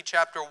 Timothy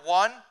chapter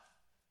 1,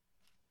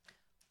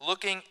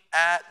 looking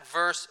at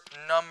verse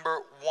number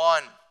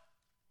 1.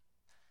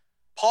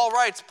 Paul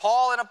writes,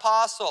 Paul an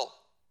apostle.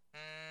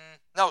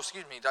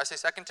 Did I say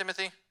 2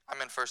 Timothy? I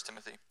meant 1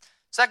 Timothy.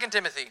 2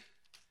 Timothy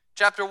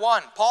chapter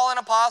 1, Paul an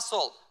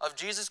apostle of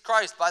Jesus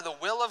Christ by the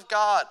will of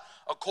God,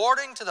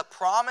 according to the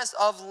promise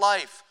of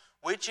life,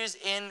 which is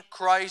in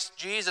Christ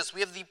Jesus.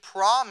 We have the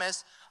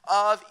promise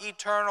of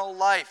eternal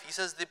life. He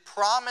says the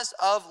promise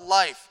of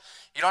life.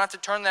 You don't have to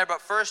turn there,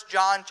 but 1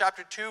 John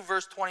chapter 2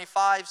 verse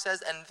 25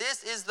 says, "And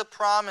this is the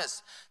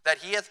promise, that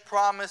he hath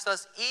promised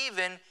us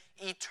even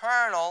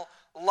eternal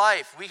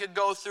life." We could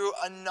go through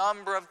a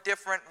number of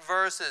different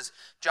verses.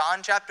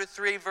 John chapter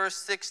 3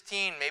 verse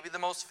 16, maybe the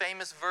most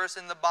famous verse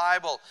in the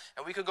Bible.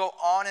 And we could go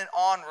on and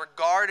on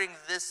regarding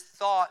this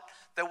thought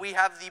that we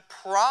have the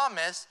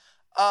promise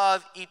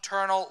of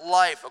eternal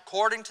life,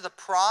 according to the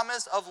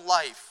promise of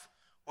life,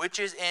 which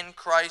is in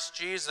Christ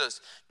Jesus.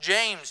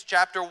 James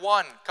chapter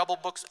 1, a couple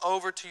books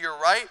over to your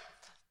right.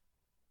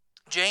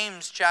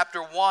 James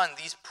chapter 1,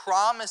 these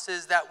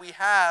promises that we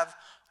have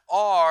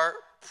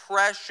are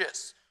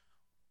precious.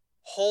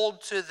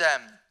 Hold to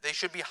them. They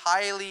should be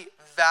highly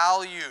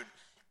valued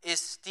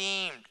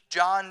esteemed.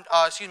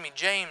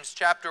 James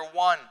chapter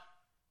 1,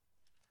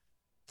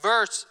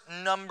 verse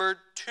number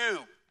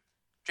 2.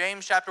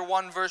 James chapter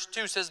 1, verse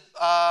 2 says,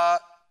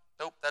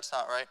 nope, that's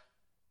not right.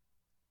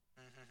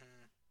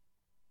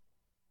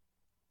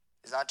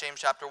 It's not James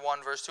chapter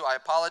 1, verse 2. I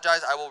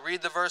apologize. I will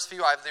read the verse for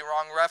you. I have the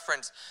wrong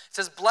reference. It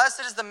says, "Blessed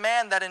is the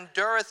man that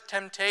endureth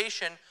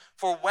temptation,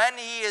 for when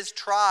he is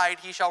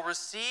tried, he shall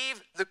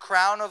receive the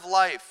crown of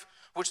life,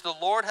 which the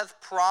Lord hath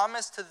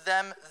promised to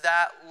them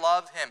that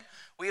love him."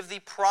 We have the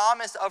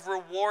promise of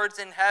rewards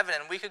in heaven.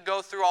 And we could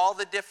go through all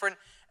the different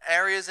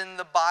areas in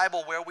the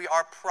Bible where we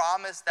are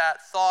promised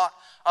that thought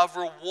of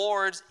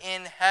rewards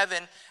in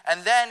heaven.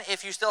 And then,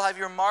 if you still have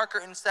your marker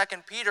in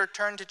 2 Peter,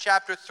 turn to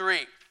chapter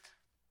 3.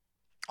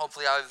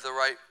 Hopefully I have the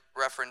right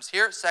reference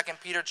here.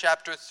 2 Peter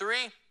chapter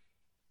 3.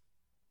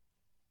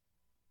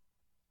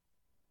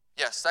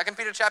 Yes, 2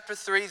 Peter chapter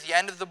 3, the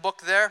end of the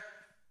book there.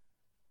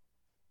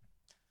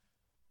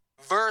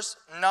 Verse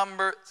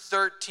number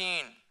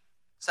 13.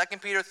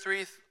 2 Peter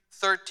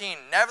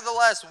 3:13.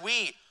 "Nevertheless,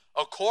 we,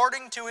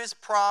 according to his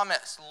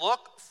promise,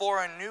 look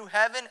for a new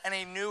heaven and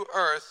a new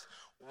earth,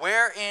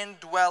 wherein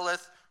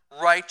dwelleth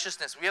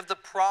righteousness." We have the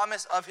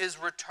promise of his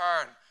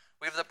return.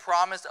 We have the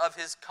promise of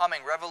his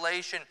coming.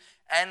 Revelation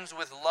ends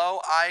with,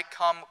 "Lo, I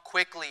come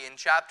quickly," in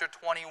chapter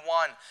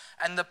 21.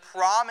 And the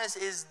promise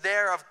is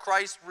there of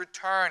Christ's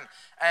return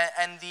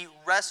and the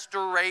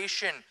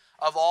restoration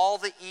of all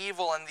the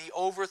evil and the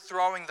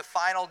overthrowing, the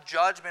final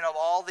judgment of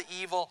all the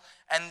evil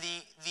and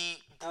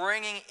the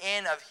bringing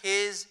in of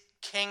his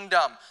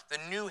kingdom, the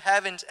new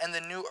heavens and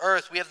the new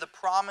earth. We have the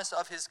promise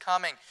of his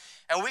coming.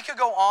 And we could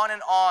go on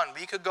and on.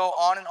 We could go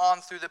on and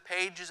on through the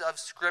pages of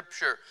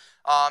Scripture.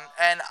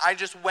 And I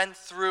just went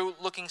through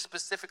looking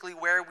specifically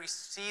where we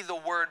see the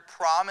word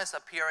promise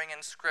appearing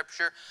in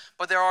Scripture.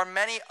 But there are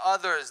many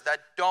others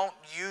that don't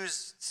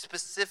use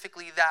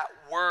specifically that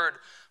word,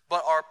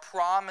 but are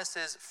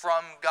promises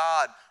from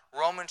God.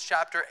 Romans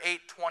chapter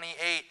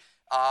 8:28.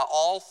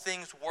 All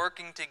things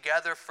working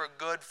together for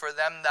good for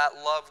them that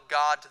love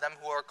God, to them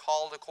who are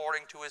called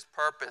according to his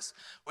purpose.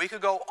 We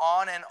could go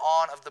on and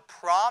on of the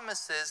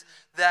promises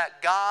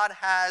that God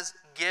has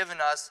given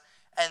us,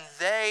 and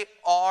they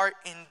are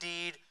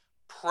indeed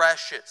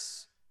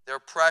precious. They're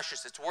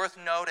precious. It's worth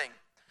noting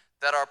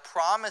that our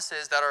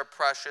promises that are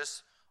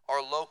precious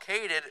are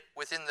located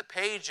within the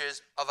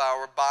pages of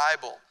our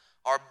Bible.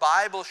 Our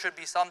Bible should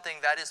be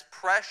something that is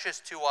precious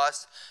to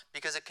us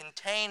because it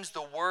contains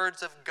the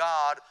words of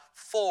God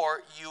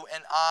for you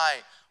and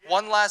I.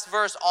 One last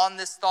verse on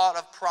this thought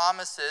of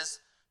promises.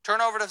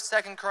 Turn over to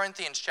 2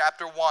 Corinthians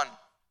chapter 1.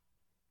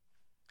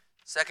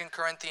 2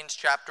 Corinthians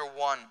chapter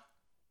 1.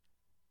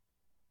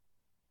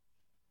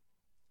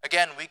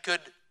 Again, we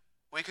could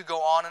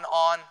go on and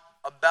on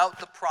about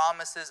the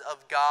promises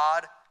of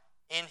God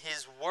in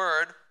his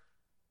word.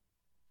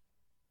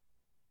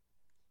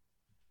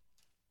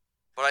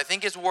 But I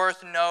think it's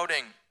worth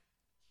noting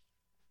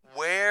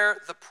where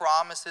the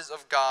promises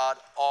of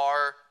God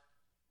are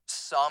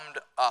summed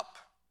up.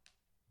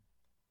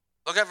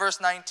 Look at verse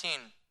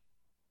 19.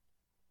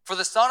 "For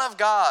the Son of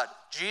God,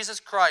 Jesus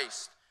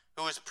Christ,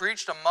 who is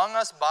preached among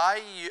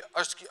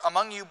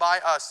you by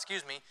us,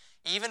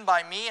 even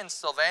by me and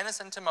Silvanus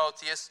and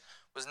Timotheus,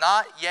 was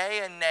not yea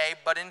and nay,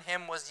 but in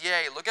him was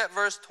yea." Look at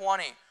verse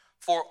 20.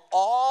 "For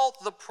all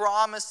the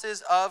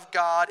promises of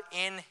God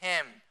in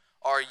him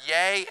are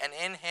yea, and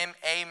in him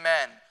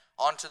amen,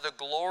 unto the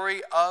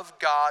glory of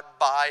God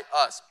by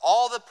us."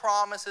 All the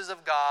promises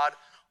of God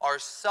are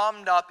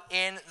summed up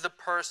in the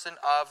person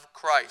of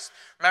Christ.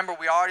 Remember,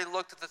 we already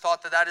looked at the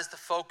thought that is the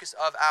focus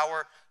of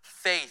our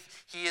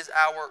faith. He is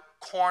our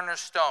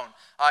cornerstone.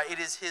 It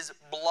is his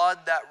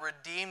blood that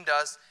redeemed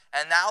us,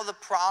 and now the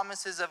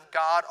promises of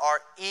God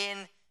are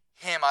in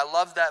him. I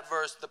love that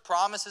verse. The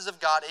promises of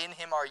God in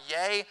him are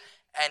yea,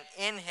 and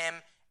in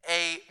him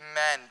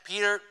amen.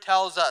 Peter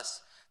tells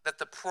us that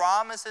the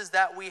promises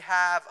that we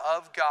have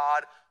of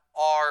God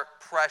are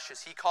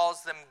precious. He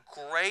calls them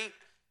great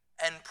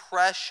and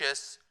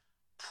precious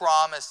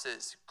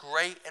promises.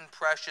 Great and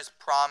precious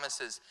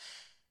promises.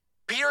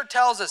 Peter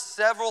tells us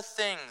several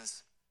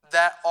things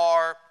that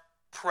are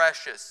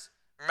precious.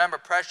 Remember,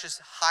 precious,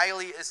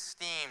 highly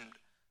esteemed,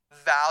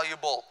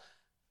 valuable.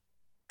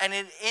 And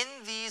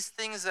in these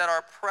things that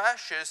are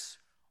precious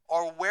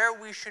are where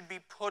we should be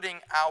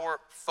putting our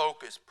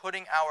focus,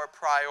 putting our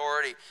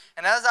priority.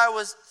 And as I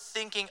was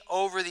thinking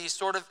over these,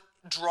 sort of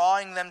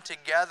drawing them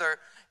together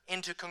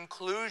into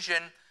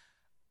conclusion,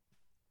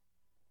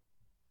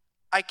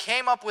 I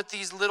came up with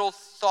these little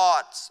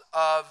thoughts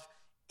of,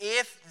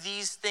 if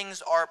these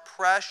things are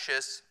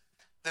precious,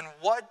 then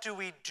what do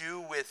we do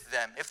with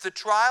them? If the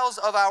trials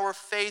of our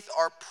faith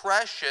are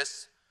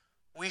precious,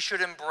 we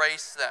should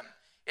embrace them.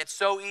 It's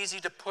so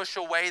easy to push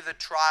away the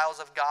trials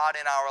of God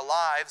in our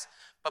lives,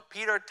 but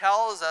Peter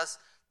tells us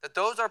that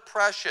those are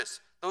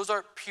precious. Those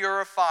are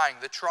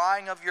purifying. The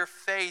trying of your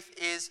faith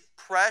is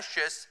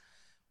precious.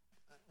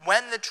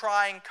 When the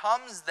trying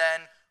comes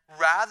then,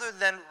 rather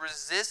than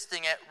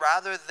resisting it,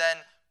 rather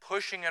than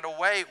pushing it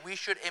away. We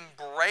should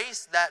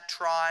embrace that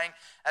trying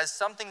as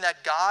something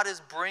that God is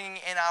bringing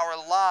in our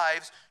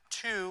lives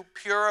to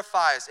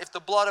purify us. If the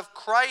blood of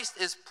Christ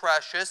is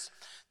precious,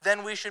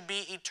 then we should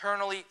be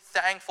eternally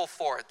thankful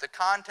for it. The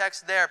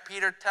context there,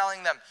 Peter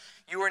telling them,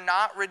 you are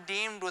not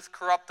redeemed with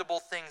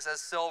corruptible things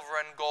as silver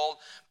and gold,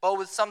 but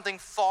with something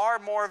far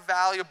more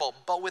valuable,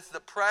 but with the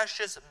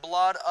precious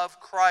blood of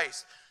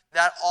Christ.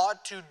 That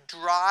ought to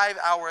drive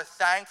our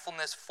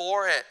thankfulness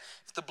for it.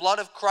 If the blood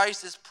of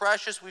Christ is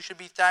precious, we should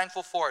be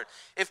thankful for it.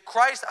 If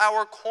Christ,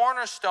 our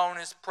cornerstone,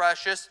 is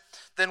precious,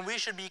 then we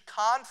should be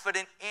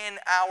confident in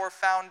our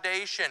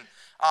foundation.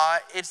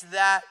 It's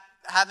that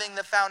having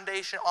the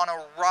foundation on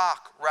a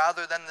rock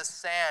rather than the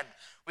sand.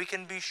 We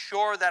can be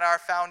sure that our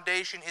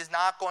foundation is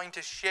not going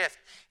to shift,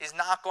 is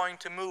not going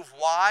to move.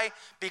 Why?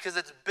 Because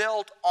it's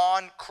built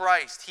on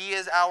Christ. He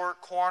is our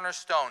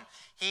cornerstone.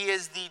 He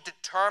is the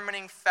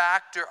determining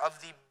factor of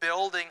the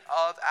building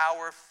of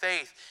our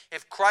faith.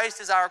 If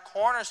Christ is our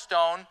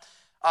cornerstone,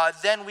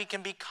 then we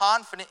can be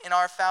confident in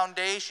our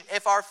foundation.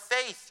 If our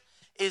faith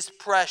is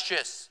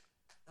precious,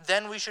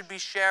 then we should be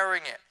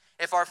sharing it.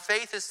 If our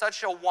faith is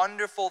such a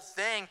wonderful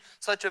thing,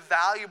 such a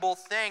valuable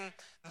thing,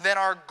 then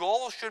our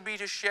goal should be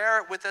to share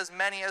it with as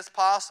many as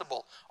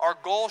possible. Our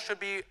goal should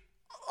be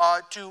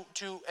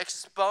to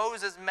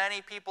expose as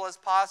many people as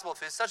possible.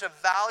 If it's such a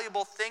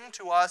valuable thing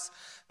to us,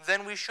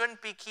 then we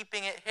shouldn't be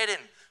keeping it hidden.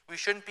 We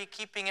shouldn't be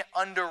keeping it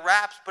under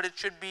wraps, but it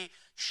should be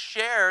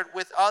shared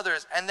with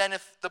others. And then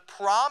if the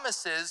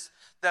promises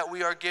that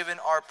we are given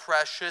are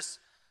precious,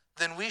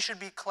 then we should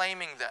be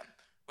claiming them.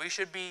 We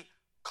should be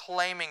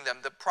claiming them.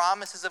 The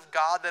promises of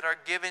God that are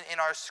given in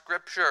our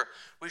scripture,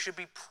 we should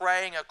be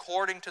praying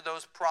according to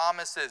those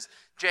promises.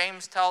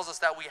 James tells us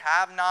that we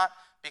have not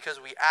because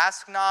we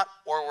ask not,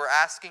 or we're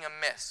asking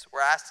amiss.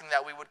 We're asking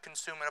that we would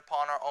consume it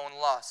upon our own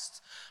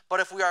lusts. But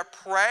if we are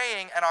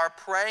praying and our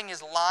praying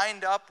is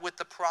lined up with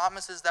the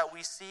promises that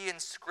we see in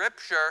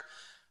scripture,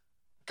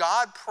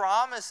 God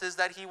promises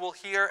that he will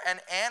hear and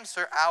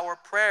answer our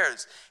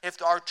prayers.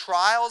 If our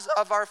trials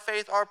of our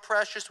faith are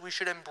precious, we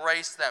should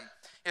embrace them.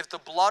 If the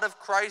blood of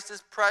Christ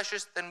is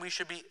precious, then we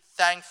should be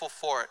thankful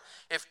for it.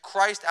 If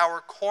Christ,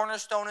 our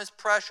cornerstone, is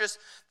precious,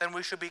 then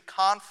we should be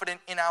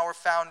confident in our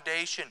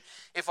foundation.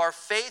 If our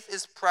faith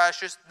is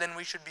precious, then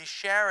we should be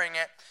sharing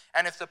it.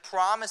 And if the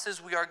promises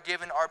we are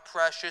given are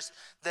precious,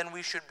 then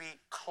we should be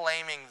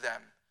claiming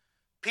them.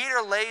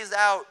 Peter lays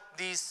out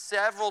these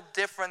several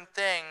different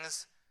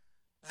things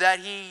that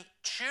he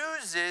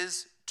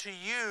chooses to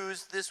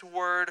use this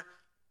word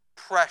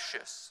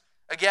precious.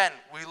 Again,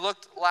 we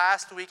looked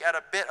last week at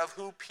a bit of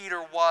who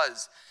Peter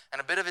was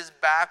and a bit of his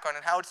background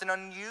and how it's an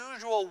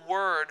unusual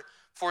word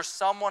for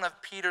someone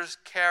of Peter's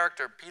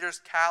character, Peter's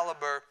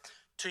caliber,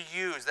 to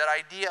use. That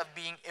idea of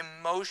being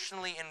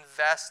emotionally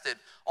invested,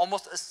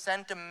 almost a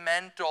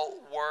sentimental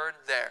word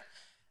there.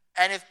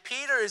 And if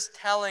Peter is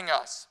telling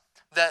us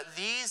that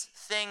these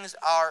things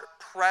are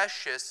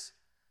precious,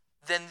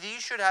 then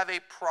these should have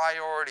a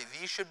priority.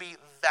 These should be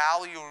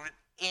valued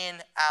in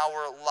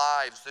our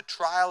lives. The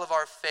trial of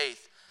our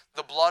faith,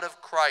 the blood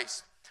of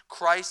Christ,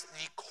 Christ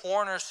the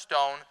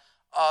cornerstone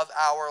of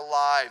our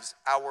lives,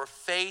 our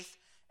faith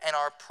and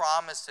our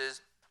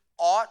promises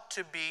ought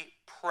to be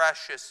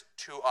precious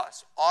to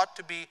us, ought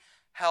to be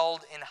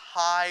held in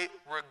high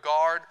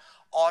regard,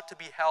 ought to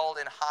be held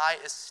in high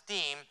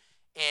esteem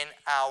in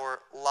our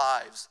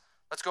lives.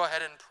 Let's go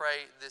ahead and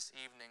pray this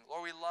evening.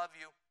 Lord, we love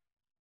you.